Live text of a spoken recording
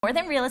More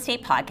Than Real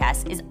Estate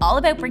podcast is all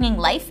about bringing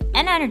life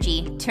and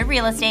energy to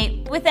real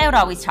estate without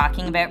always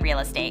talking about real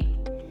estate.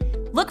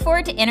 Look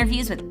forward to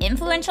interviews with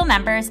influential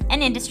members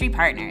and industry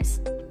partners.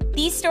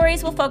 These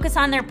stories will focus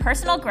on their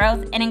personal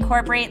growth and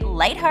incorporate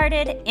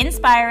lighthearted,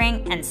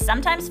 inspiring, and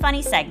sometimes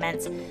funny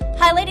segments,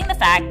 highlighting the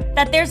fact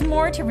that there's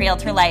more to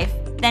realtor life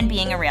than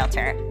being a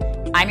realtor.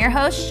 I'm your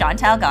host,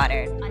 Chantal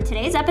Goddard. On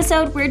today's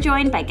episode, we're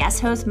joined by guest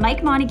host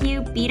Mike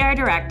Montague, BDAR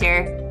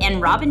Director,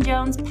 and Robin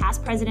Jones,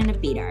 past president of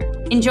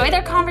BDAR. Enjoy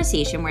their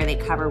conversation where they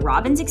cover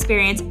Robin's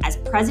experience as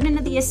president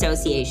of the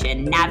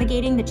association,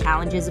 navigating the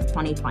challenges of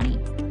 2020,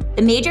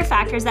 the major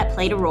factors that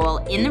played a role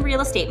in the real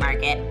estate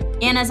market,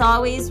 and as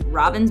always,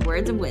 Robin's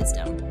words of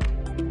wisdom.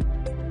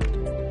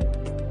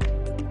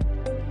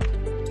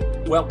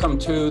 Welcome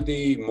to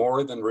the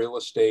More Than Real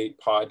Estate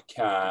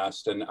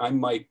podcast, and I'm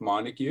Mike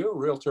Montague,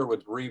 realtor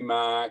with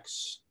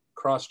RE/MAX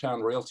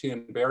Crosstown Realty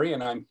in Barrie,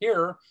 and I'm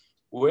here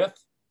with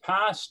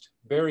past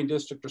Barrie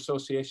District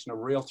Association of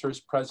Realtors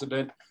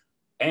president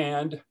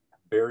and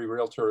Barrie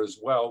realtor as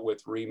well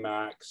with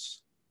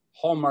RE/MAX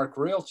Hallmark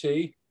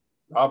Realty,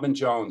 Robin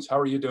Jones. How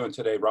are you doing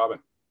today, Robin?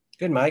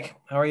 Good, Mike.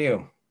 How are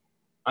you?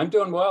 I'm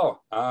doing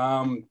well.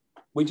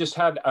 We just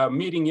had a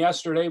meeting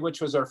yesterday,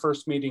 which was our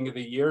first meeting of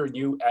the year, and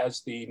you,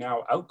 as the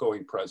now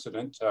outgoing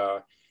president,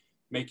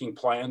 making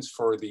plans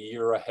for the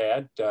year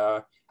ahead.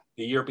 The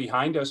year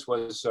behind us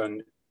was a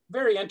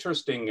very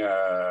interesting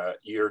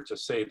year, to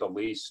say the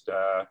least.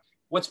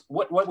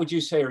 What would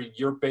you say are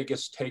your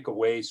biggest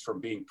takeaways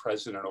from being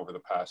president over the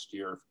past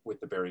year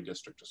with the Barrie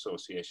District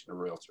Association of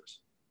Realtors?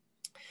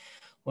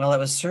 Well, it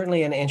was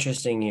certainly an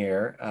interesting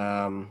year.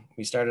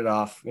 We started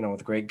off,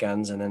 with great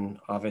guns, and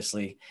then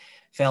obviously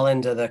fell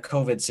into the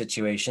COVID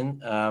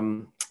situation.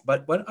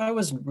 But what I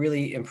was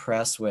really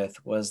impressed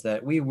with was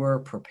that we were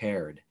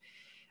prepared.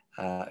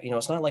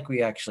 It's not like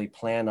we actually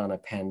planned on a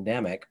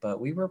pandemic,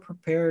 but we were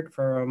prepared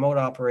for remote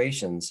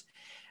operations.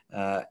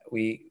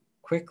 We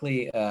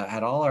quickly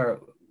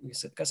we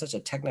got such a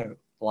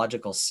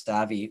technological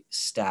savvy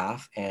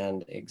staff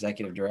and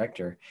executive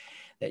director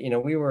that,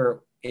 we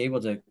were able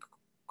to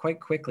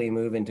quite quickly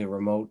move into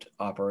remote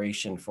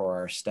operation for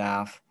our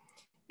staff.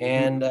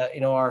 And,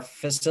 our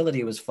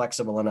facility was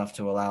flexible enough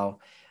to allow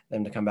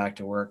them to come back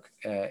to work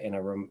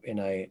in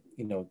a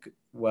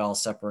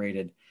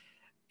well-separated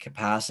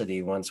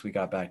capacity once we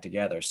got back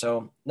together.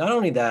 So not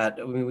only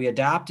that, we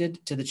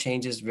adapted to the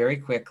changes very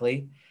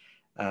quickly.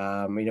 We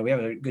have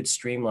a good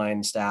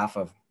streamlined staff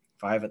of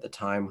 5 at the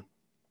time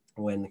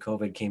when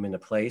COVID came into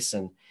place.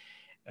 And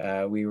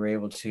we were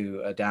able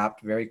to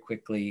adapt very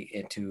quickly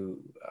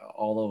into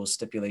all those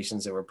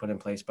stipulations that were put in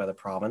place by the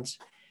province.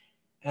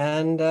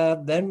 And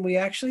then we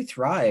actually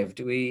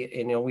thrived.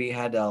 We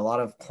had a lot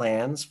of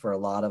plans for a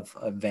lot of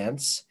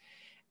events,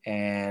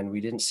 and we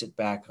didn't sit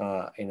back,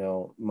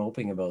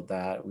 moping about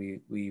that.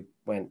 We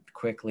went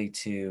quickly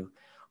to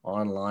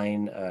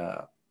online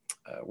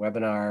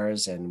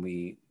webinars, and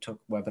we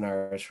took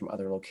webinars from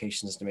other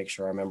locations to make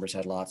sure our members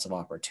had lots of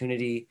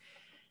opportunity.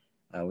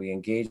 We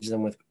engaged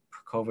them with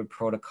COVID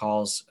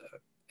protocols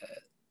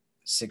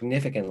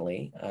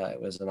significantly.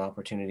 It was an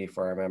opportunity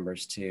for our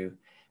members to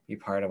be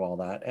part of all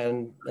that.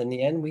 And in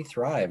the end, we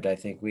thrived. I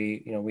think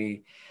we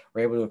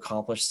were able to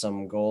accomplish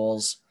some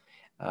goals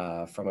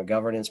from a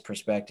governance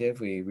perspective.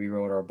 We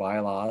rewrote our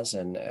bylaws,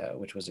 and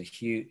which was a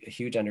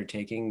huge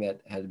undertaking that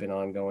had been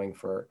ongoing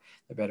for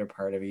the better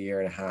part of a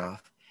year and a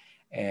half,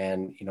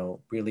 and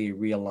really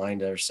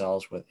realigned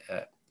ourselves with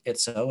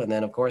ITSO, and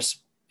then of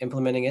course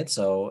implementing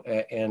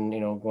ITSO and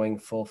going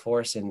full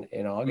force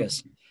in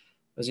August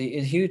was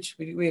huge.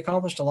 We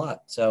accomplished a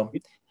lot. So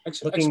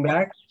looking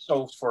back,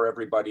 so for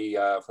everybody,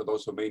 for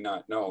those who may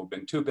not know,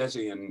 been too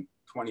busy in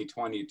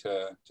 2020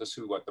 to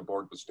see what the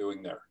board was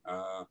doing there.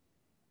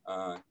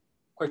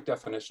 Quick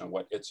definition of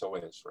what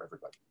ITSO is for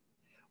everybody.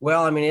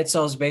 Well,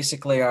 ITSO is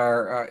basically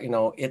our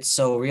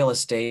ITSO Real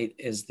Estate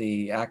is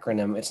the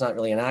acronym. It's not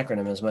really an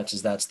acronym as much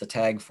as that's the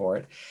tag for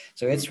it.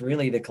 So it's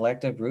really the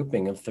collective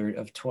grouping of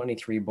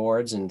 23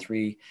 boards and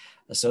 3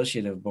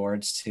 associative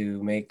boards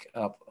to make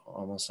up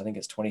almost, I think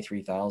it's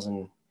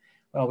 23,000.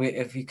 Well,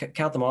 if you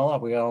count them all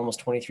up, we got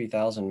almost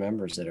 23,000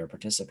 members that are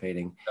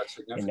participating. That's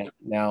significant.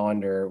 Now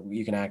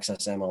you can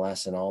access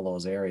MLS in all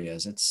those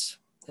areas. It's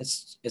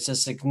a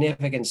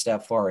significant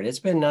step forward. It's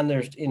been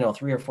under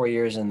 3 or 4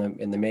 years in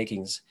the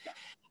makings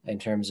in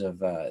terms of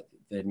the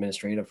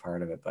administrative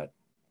part of it, but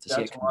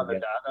that's a lot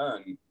of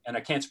data, and I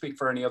can't speak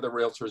for any other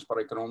realtors, but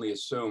I can only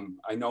assume.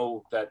 I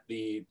know that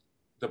the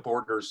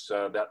borders,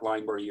 that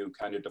line where you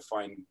kind of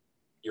define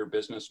your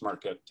business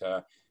market,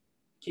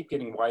 keep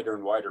getting wider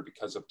and wider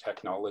because of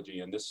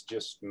technology, and this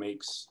just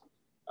makes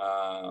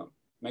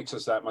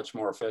us that much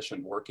more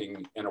efficient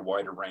working in a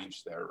wider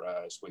range there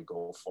as we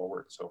go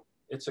forward. So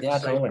it's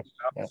exciting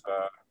stuff.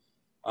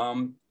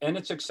 Yeah. And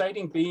it's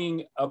exciting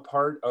being a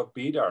part of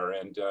BDAR,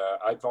 and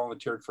I've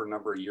volunteered for a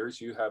number of years.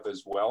 You have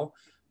as well.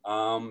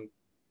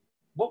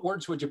 What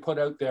words would you put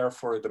out there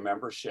for the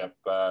membership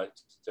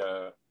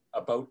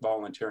about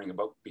volunteering,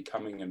 about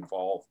becoming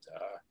involved?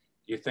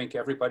 you think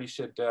everybody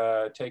should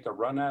take a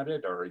run at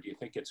it, or do you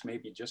think it's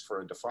maybe just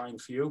for a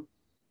defined few?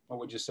 What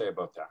would you say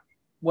about that?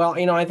 Well,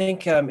 I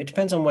think it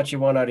depends on what you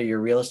want out of your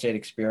real estate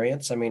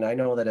experience. I mean, I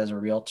know that as a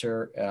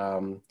realtor,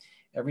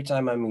 every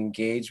time I'm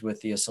engaged with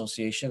the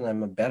association,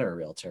 I'm a better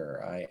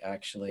realtor. I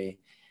actually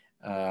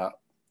am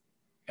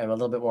a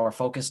little bit more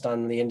focused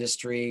on the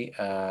industry,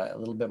 a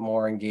little bit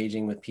more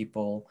engaging with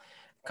people.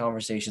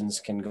 Conversations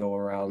can go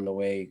around the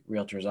way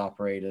realtors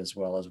operate, as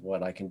well as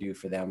what I can do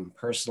for them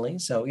personally.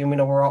 So,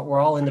 we're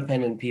all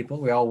independent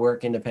people. We all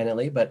work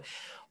independently, but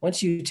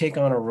once you take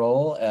on a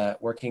role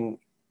working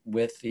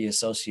with the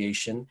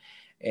association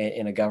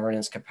in a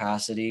governance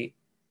capacity,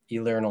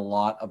 you learn a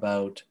lot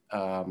about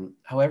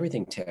how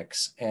everything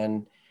ticks,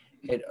 and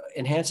it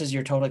enhances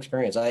your total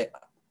experience. I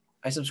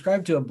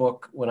subscribed to a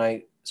book when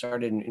I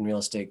started in real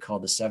estate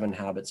called The 7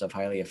 Habits of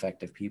Highly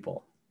Effective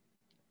People.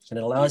 And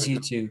it allows you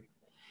to,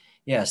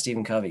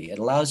 Stephen Covey, it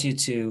allows you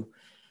to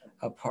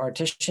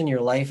partition your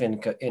life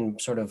in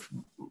sort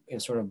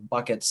of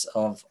buckets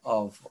of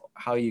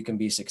how you can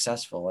be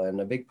successful.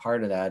 And a big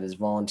part of that is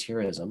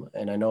volunteerism.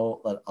 And I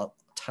know that a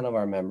ton of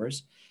our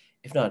members,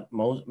 if not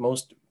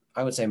most,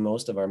 I would say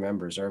most of our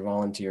members are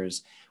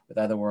volunteers with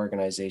other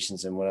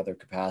organizations in what other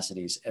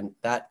capacities. And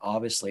that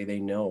obviously they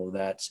know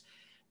that's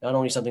not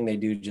only something they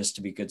do just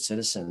to be good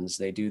citizens,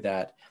 they do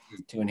that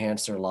to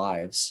enhance their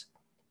lives.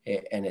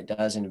 And it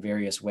does in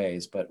various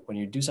ways. But when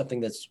you do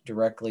something that's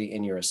directly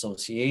in your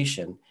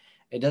association,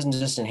 it doesn't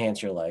just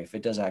enhance your life,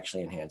 it does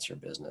actually enhance your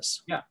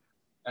business. Yeah.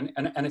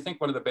 And I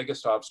think one of the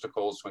biggest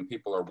obstacles when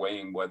people are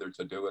weighing whether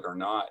to do it or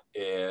not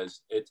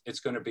is it's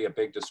going to be a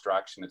big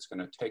distraction. It's going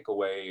to take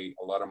away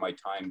a lot of my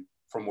time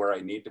from where I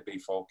need to be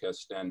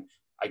focused. And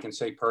I can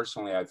say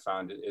personally, I've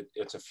found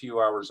it's a few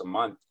hours a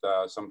month,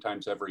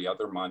 sometimes every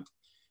other month.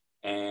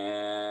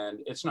 And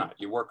it's not,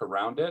 you work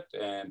around it.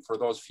 And for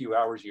those few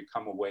hours, you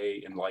come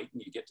away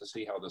enlightened. You get to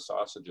see how the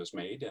sausage is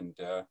made, and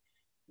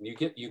you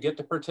get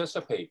to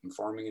participate in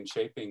forming and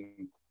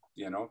shaping,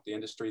 the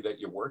industry that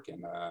you work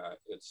in.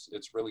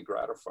 It's really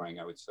gratifying,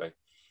 I would say.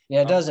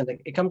 Yeah, it does. And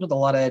it comes with a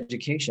lot of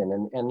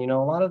education. And a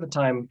lot of the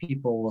time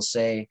people will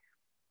say,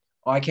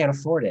 oh, I can't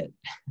afford it.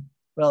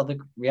 Well, the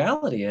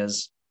reality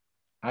is,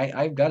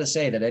 I've got to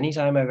say that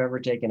anytime I've ever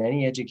taken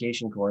any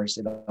education course,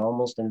 it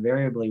almost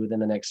invariably within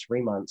the next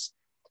 3 months,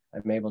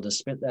 I'm able to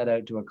spit that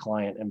out to a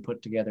client and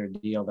put together a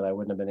deal that I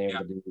wouldn't have been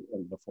able to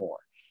do before.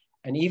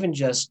 And even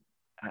just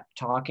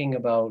talking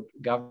about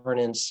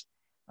governance,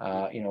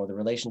 the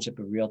relationship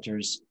of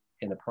realtors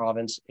in the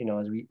province,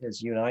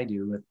 as you and I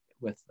do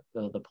with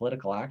the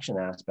political action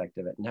aspect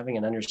of it, and having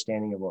an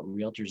understanding of what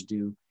realtors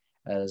do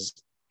as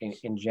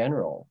in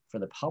general for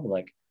the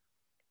public,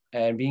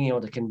 and being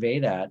able to convey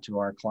that to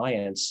our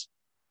clients,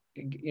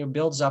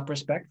 builds up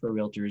respect for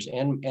realtors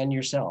and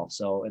yourself.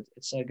 So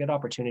it's a good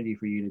opportunity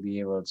for you to be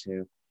able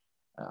to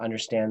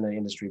understand the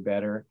industry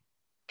better,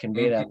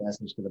 convey that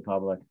message to the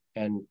public,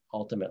 and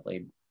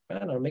ultimately, I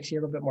don't know, it makes you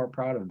a little bit more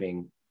proud of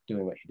doing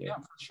what you do. Yeah,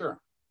 for sure.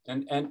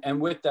 And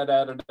with that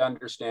added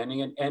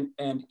understanding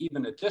and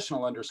even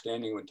additional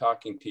understanding when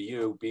talking to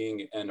you,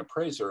 being an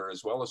appraiser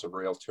as well as a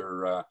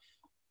realtor,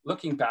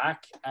 looking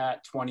back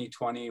at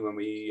 2020 when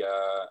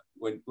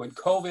when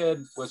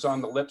COVID was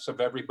on the lips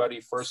of everybody,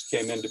 first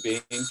came into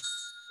being.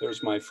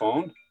 There's my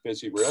phone,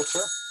 busy realtor.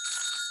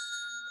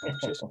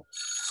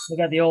 You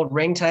got the old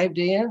ring type,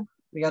 do you?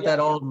 You got that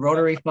old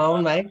rotary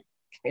phone, Mike?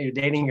 You're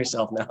dating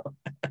yourself now.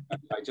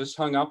 I just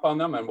hung up on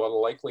them, and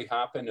what'll likely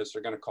happen is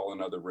they're going to call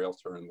another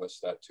realtor and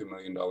list that $2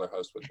 million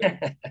house with them.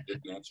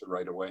 Didn't answer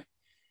right away,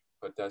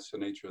 but that's the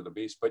nature of the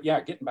beast. But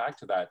yeah, getting back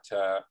to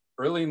that,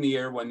 early in the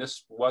year when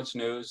this was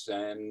news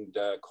and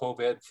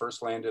COVID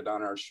first landed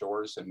on our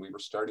shores and we were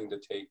starting to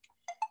take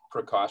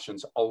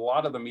precautions, a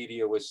lot of the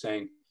media was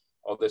saying,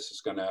 oh, this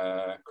is going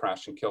to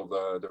crash and kill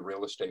the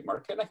real estate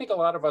market. And I think a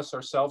lot of us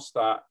ourselves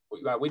thought,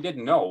 we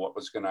didn't know what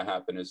was going to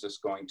happen. Is this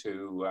going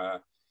to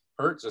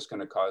hurt? Is this going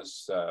to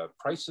cause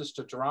prices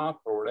to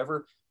drop or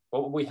whatever?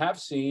 But what we have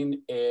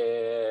seen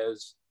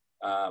is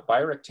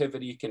buyer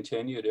activity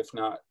continued, if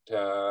not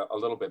a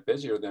little bit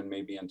busier than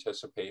maybe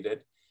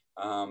anticipated.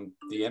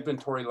 The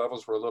inventory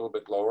levels were a little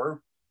bit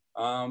lower,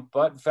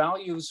 but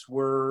values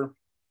were,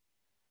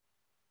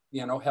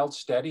 held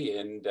steady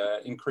and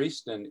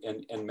increased in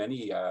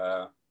many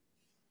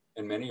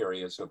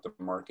areas of the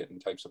market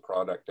and types of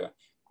product.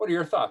 What are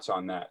your thoughts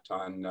on that?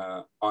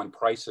 On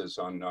prices?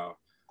 On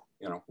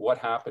what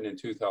happened in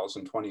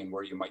 2020 and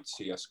where you might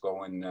see us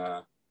going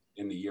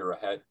in the year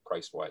ahead,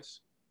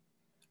 price-wise?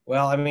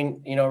 Well, I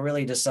mean,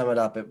 really to sum it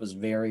up, it was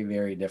very,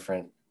 very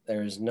different.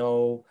 There's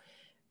no,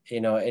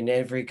 in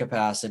every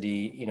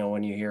capacity,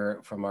 when you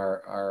hear from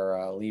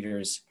our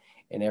leaders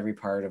in every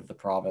part of the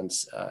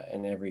province,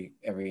 in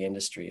every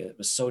industry, it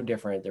was so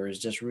different. There was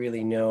just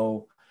really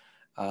no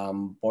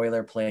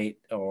boilerplate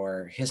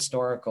or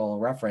historical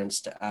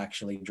reference to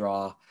actually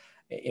draw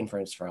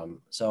inference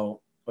from. So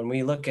when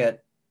we look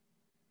at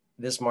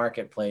this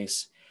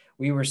marketplace,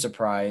 we were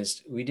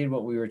surprised. We did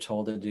what we were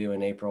told to do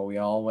in April. We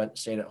all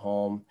stayed at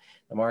home.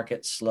 The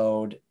market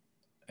slowed.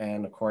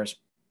 And of course,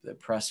 the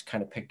press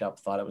kind of picked up,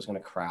 thought it was going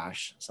to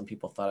crash. Some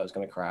people thought it was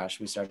going to crash.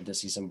 We started to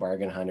see some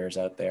bargain hunters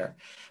out there,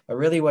 but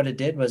really what it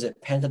did was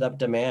it pented up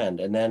demand.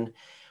 And then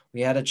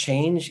we had a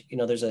change.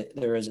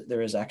 There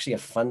is actually a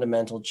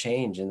fundamental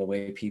change in the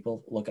way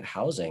people look at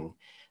housing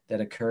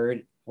that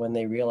occurred when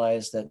they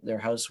realized that their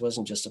house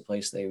wasn't just a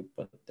place they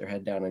put their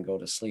head down and go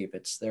to sleep.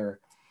 It's their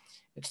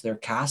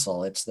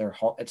castle. It's their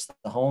home. It's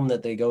the home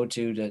that they go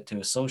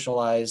to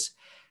socialize,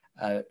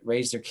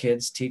 raise their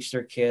kids, teach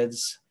their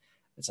kids.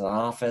 It's an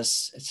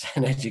office. It's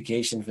an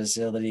education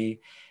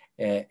facility.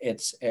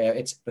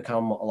 It's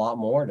become a lot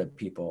more to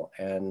people,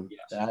 and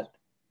that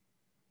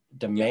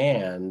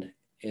demand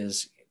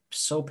is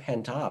so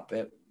pent up.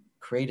 It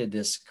created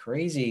this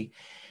crazy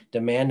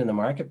demand in the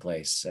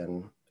marketplace,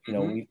 and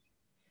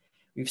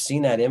we've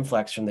seen that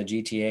influx from the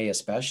GTA,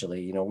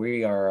 especially.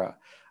 We are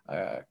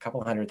a couple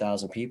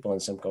 100,000 people in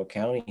Simcoe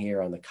County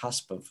here on the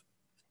cusp of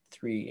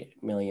 3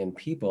 million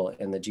people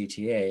in the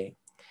GTA,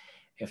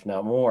 if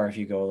not more, if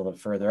you go a little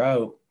further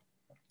out.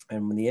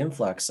 And when the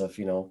influx of,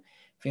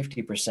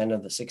 50%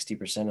 of the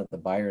 60% of the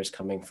buyers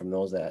coming from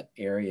that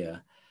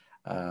area,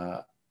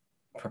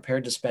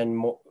 prepared to spend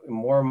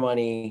more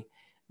money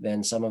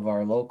than some of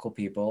our local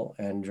people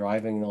and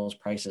driving those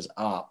prices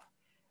up,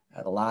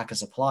 the lack of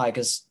supply,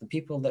 because the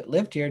people that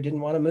lived here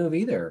didn't want to move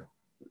either.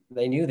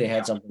 They knew they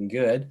had something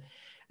good.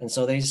 And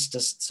so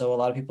so a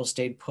lot of people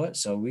stayed put.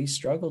 So we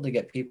struggled to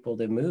get people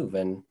to move.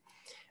 And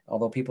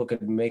although people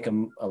could make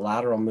a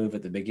lateral move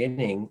at the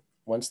beginning,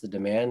 once the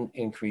demand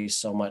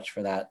increased so much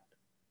for that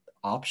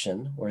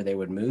option where they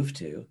would move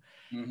to,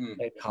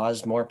 it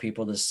caused more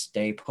people to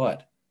stay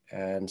put.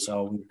 And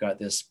so we've got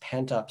this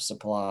pent up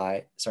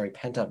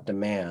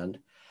demand,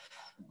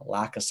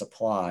 lack of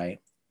supply.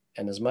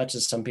 And as much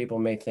as some people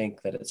may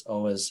think that it's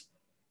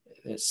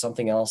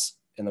something else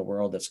in the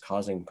world that's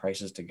causing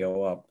prices to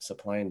go up,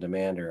 supply and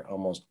demand are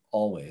almost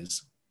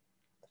always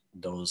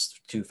those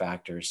two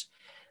factors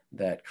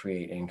that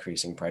create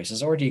increasing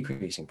prices or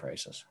decreasing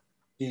prices.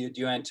 Do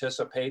you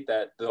anticipate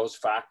that those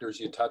factors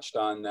you touched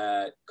on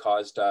that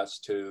caused us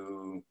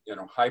to,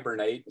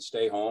 hibernate and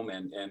stay home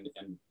and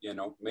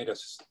made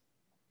us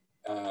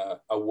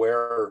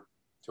aware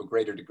to a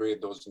greater degree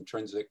of those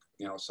intrinsic,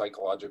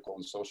 psychological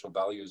and social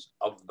values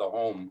of the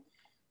home?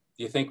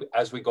 Do you think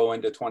as we go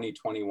into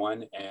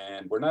 2021,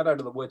 and we're not out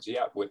of the woods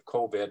yet with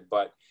COVID,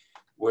 but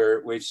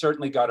we've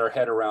certainly got our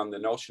head around the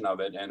notion of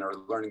it and are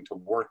learning to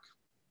work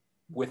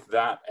with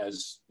that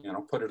as,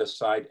 put it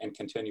aside and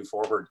continue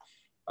forward.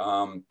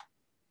 Do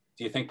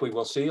you think we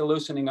will see a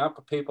loosening up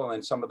of people,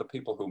 and some of the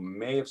people who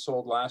may have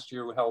sold last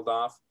year who held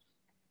off,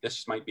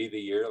 this might be the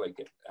year?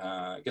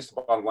 I guess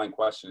the bottom line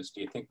question is,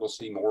 do you think we'll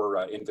see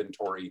more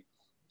inventory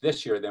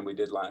this year than we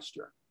did last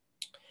year?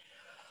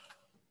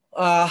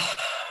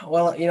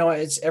 Well,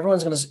 there's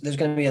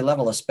going to be a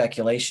level of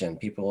speculation.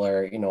 People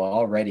are,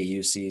 already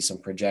you see some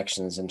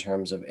projections in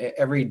terms of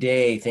every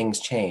day things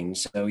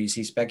change. So you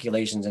see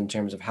speculations in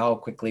terms of how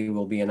quickly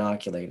we'll be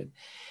inoculated,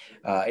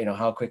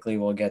 how quickly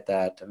we'll get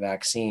that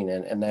vaccine.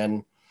 And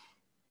then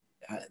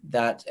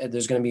that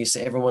there's going to be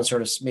everyone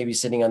sort of maybe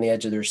sitting on the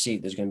edge of their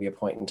seat. There's going to be a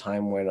point in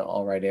time when,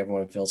 all right,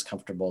 everyone feels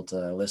comfortable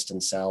to list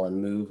and sell and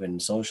move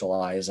and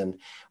socialize, and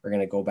we're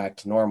going to go back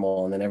to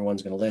normal. And then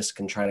everyone's going to list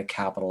and try to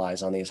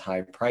capitalize on these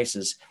high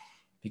prices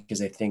because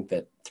they think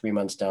that 3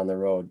 months down the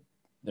road,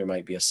 there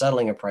might be a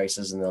settling of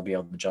prices and they'll be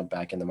able to jump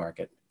back in the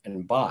market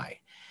and buy.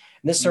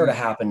 And this sort of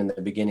happened in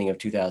the beginning of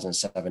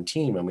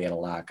 2017 when we had a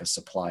lack of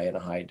supply and a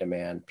high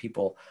demand.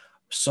 People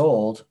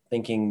sold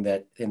thinking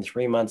that in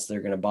 3 months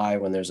they're going to buy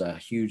when there's a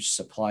huge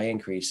supply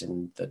increase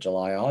in the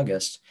July,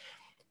 August,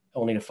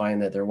 only to find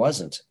that there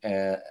wasn't,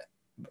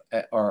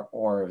 or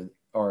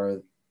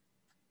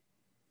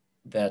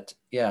that,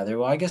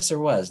 I guess there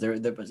was.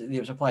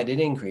 The supply did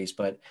increase,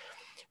 but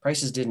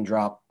prices didn't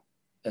drop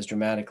as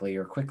dramatically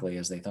or quickly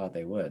as they thought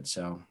they would.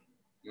 So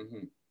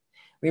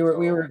we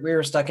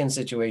were stuck in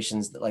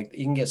situations that, like,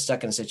 you can get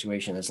stuck in a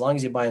situation as long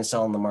as you buy and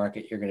sell in the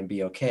market, you're going to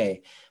be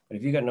okay. But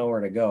if you got nowhere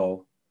to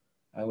go,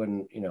 I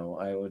wouldn't,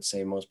 I would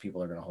say most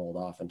people are going to hold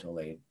off until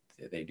they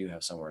do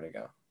have somewhere to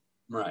go.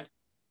 Right.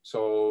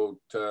 So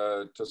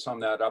to sum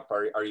that up,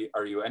 are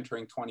you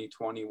entering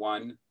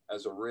 2021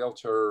 as a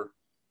realtor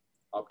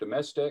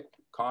optimistic,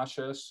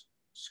 cautious,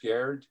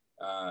 scared,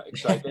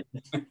 excited?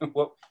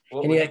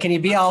 Can you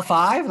be all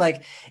five? I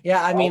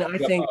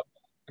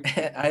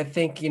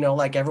think,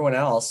 like everyone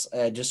else,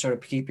 just sort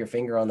of keep your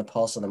finger on the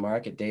pulse of the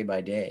market day by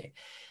day.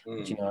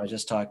 But, I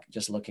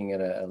just looking at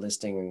a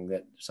listing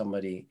that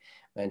somebody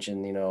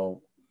mentioned,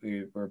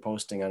 we were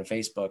posting on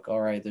Facebook, all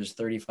right, there's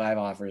 35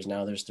 offers.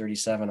 Now there's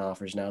 37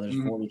 offers. Now there's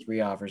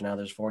 43 offers. Now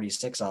there's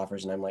 46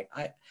 offers. And I'm like,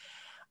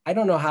 I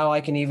don't know how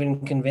I can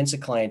even convince a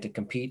client to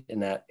compete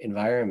in that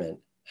environment.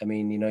 I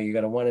mean, you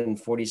got a 1 in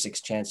 46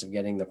 chance of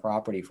getting the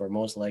property for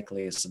most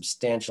likely a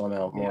substantial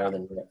amount more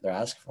than they're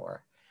asking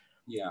for.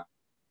 Yeah.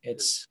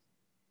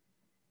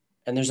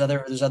 And there's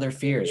other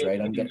fears,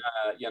 right? The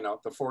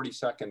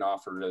 42nd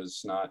offer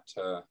is not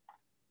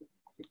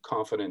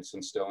confidence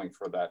instilling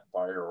for that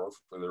buyer or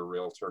for their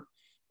realtor.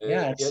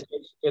 Yeah,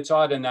 It's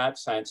odd in that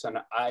sense. And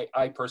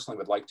I personally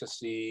would like to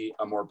see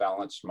a more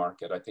balanced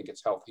market. I think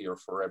it's healthier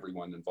for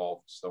everyone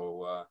involved.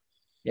 So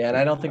yeah, and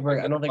I don't think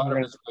I don't think we're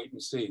going to wait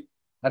and see.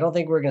 I don't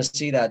think we're going to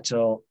see that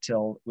till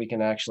we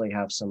can actually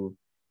have some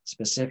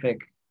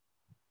specific,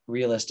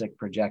 realistic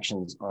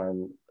projections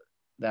on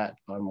that,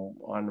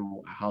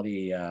 on how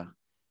the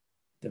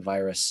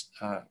virus,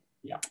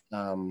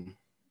 the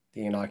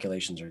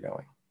inoculations are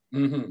going.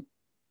 Mm-hmm.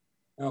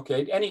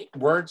 Okay. Any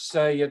words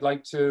you'd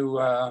like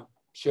to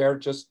share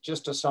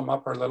just to sum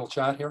up our little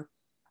chat here?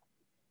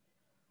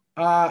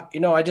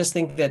 I just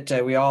think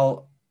that we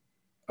all,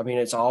 I mean,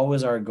 it's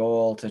always our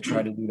goal to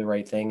try to do the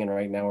right thing, and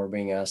right now we're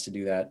being asked to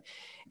do that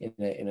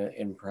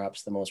in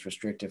perhaps the most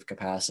restrictive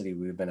capacity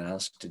we've been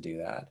asked to do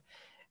that.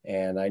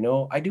 And I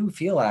do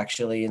feel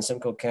actually in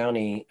Simcoe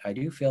County, I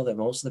do feel that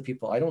most of the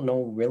people, I don't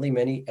know really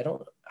many,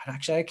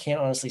 I can't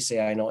honestly say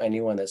I know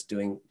anyone that's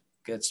doing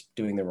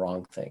the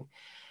wrong thing.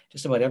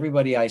 Just about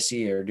everybody I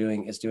see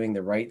is doing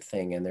the right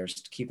thing, and they're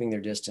keeping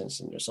their distance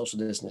and their social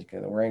distancing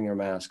and they're wearing their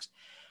masks.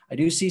 I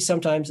do see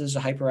sometimes there's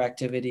a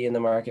hyperactivity in the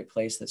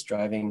marketplace that's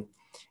driving,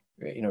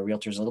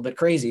 realtors a little bit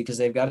crazy because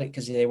they've got it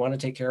because they want to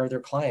take care of their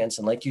clients.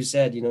 And like you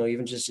said,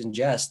 even just in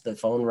jest, the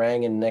phone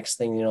rang and next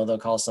thing they'll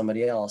call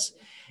somebody else.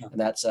 And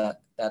that's a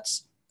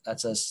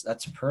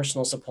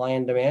personal supply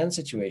and demand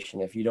situation.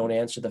 If you don't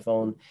answer the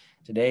phone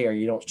today, or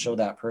you don't show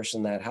that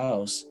person that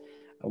house,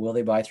 will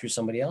they buy through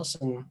somebody else?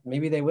 And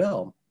maybe they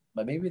will,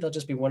 but maybe they'll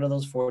just be one of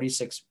those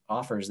 46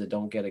 offers that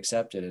don't get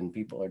accepted and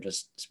people are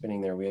just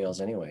spinning their wheels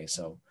anyway.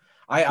 So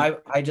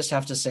I just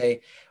have to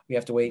say, we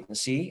have to wait and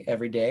see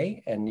every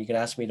day. And you can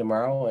ask me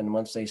tomorrow. And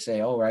once they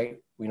say, oh, right,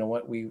 you know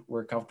what,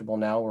 we're comfortable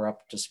now, we're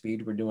up to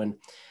speed, we're doing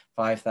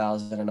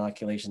 5,000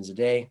 inoculations a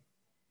day.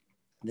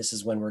 This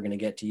is when we're going to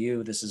get to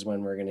you. This is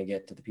when we're going to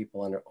get to the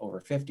people over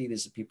 50.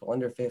 This is people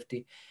under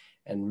 50.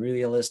 And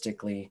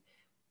realistically,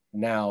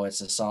 now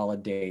it's a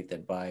solid date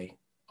that by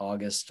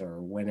August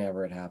or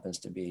whenever it happens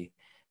to be,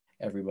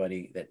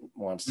 everybody that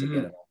wants to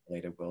get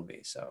inoculated will be.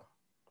 So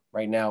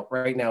right now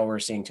we're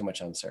seeing too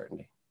much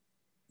uncertainty.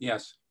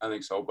 Yes, I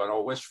think so. But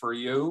I'll wish for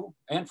you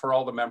and for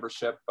all the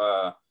membership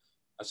a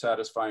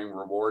satisfying,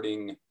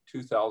 rewarding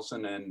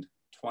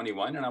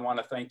 2021. And I want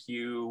to thank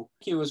you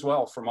as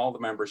well from all the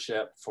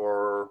membership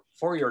for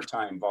your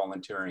time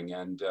volunteering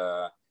and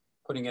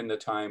putting in the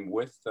time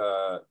with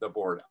the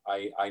board.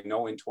 I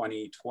know in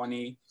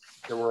 2020,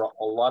 there were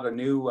a lot of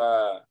new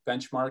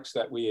benchmarks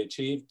that we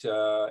achieved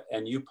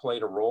and you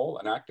played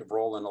an active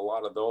role in a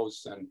lot of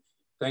those. And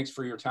thanks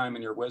for your time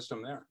and your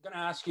wisdom there. I'm going to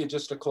ask you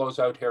just to close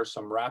out here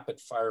some rapid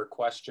fire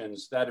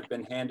questions that have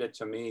been handed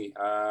to me.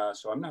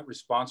 So I'm not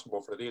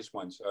responsible for these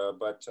ones,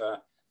 but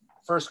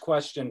first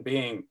question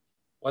being,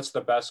 what's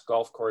the best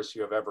golf course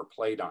you have ever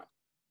played on?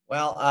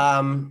 Well,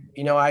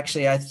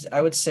 actually,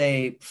 I would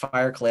say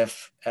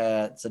Firecliff.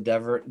 It's a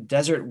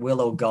Desert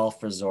Willow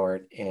Golf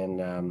Resort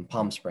in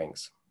Palm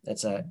Springs.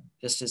 It's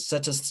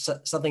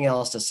something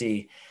else to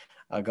see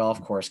a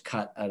golf course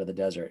cut out of the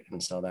desert,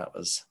 and so that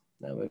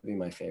would be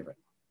my favorite.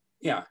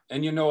 Yeah,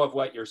 and you know of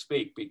what you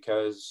speak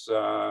because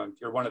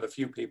you're one of the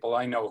few people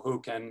I know who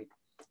can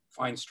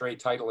find stray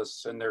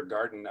Titleists in their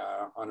garden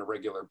on a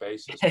regular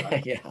basis.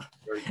 Yeah,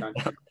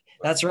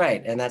 that's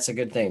right, and that's a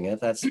good thing.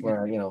 That's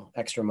where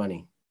extra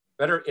money.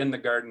 Better in the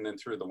garden than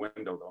through the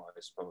window, though, I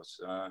suppose.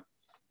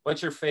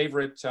 What's your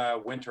favorite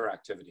winter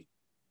activity?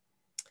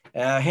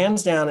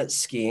 Hands down, it's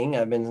skiing.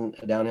 I've been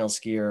a downhill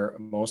skier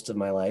most of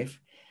my life.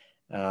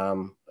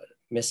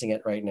 Missing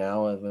it right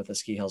now with the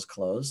ski hills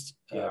closed,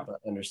 but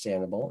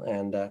understandable.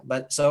 And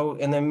but so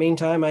in the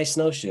meantime, I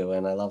snowshoe,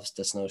 and I love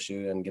to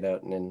snowshoe and get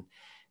out and then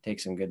take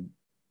some good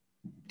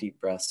deep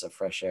breaths of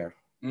fresh air.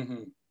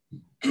 Mm-hmm.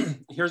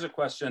 Here's a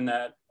question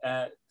that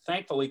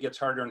thankfully gets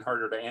harder and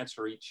harder to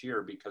answer each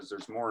year because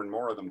there's more and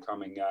more of them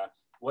coming.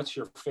 What's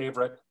your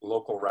favorite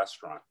local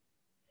restaurant?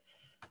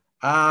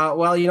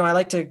 Well, I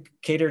like to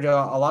cater to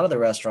a lot of the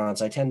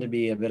restaurants. I tend to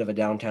be a bit of a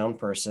downtown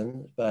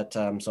person, but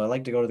so I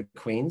like to go to the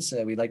Queens.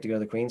 We'd like to go to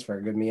the Queens for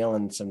a good meal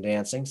and some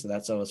dancing, so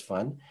that's always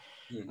fun.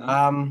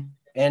 Mm-hmm.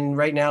 And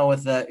right now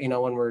with the,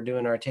 when we're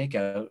doing our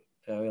takeout,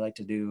 we like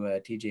to do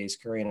TJ's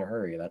Curry in a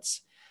Hurry.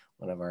 That's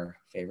one of our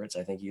favorites.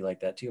 I think you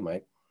like that too,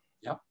 Mike.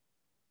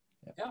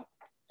 Yeah.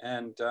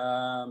 And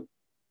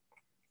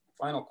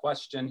final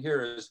question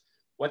here is,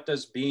 what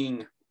does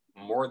being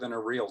more than a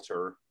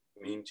realtor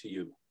mean to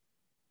you?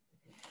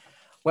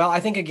 Well, I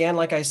think, again,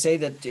 like I say,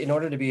 that in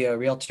order to be a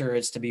realtor,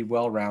 it's to be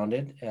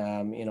well-rounded.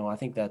 I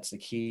think that's the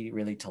key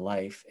really to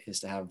life, is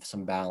to have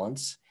some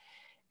balance.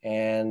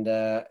 And,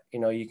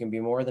 you can be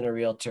more than a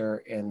realtor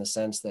in the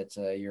sense that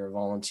you're a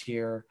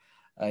volunteer,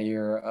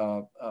 you're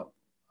a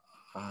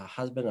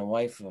husband, a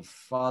wife, a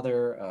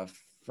father, a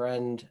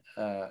friend,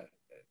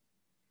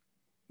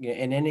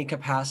 in any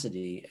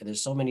capacity.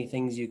 There's so many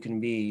things you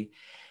can be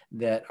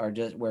that are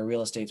just where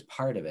real estate's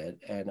part of it.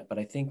 But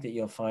I think that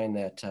you'll find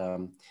that,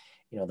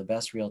 the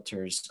best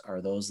realtors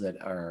are those that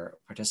are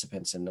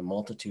participants in the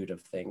multitude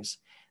of things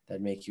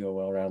that make you a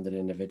well-rounded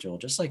individual,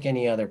 just like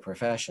any other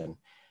profession.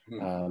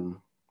 Mm-hmm.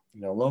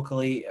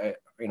 Locally,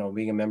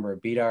 being a member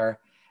of BDAR,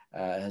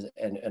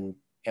 and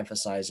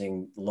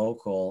emphasizing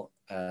local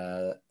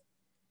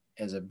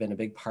has been a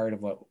big part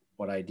of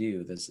what I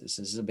do. This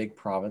is a big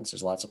province.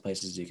 There's lots of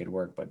places you could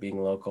work, but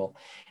being local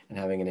and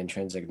having an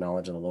intrinsic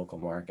knowledge of the local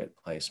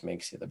marketplace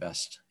makes you the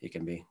best you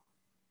can be.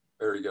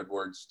 Very good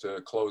words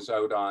to close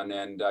out on.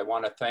 And I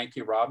want to thank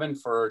you, Robin,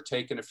 for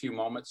taking a few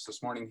moments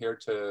this morning here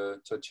to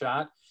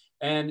chat.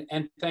 And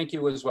thank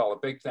you as well. A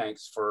big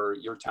thanks for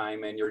your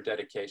time and your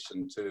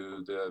dedication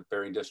to the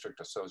Bering District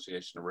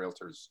Association of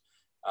Realtors.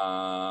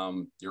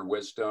 Your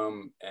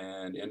wisdom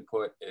and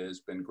input has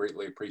been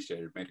greatly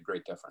appreciated. Made a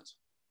great difference.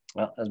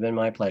 Well, it's been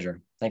my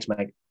pleasure. Thanks,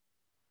 Mike.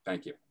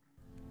 Thank you.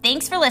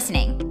 Thanks for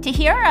listening. To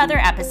hear our other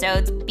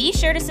episodes, be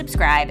sure to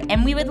subscribe,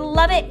 and we would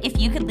love it if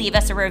you could leave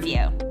us a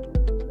review.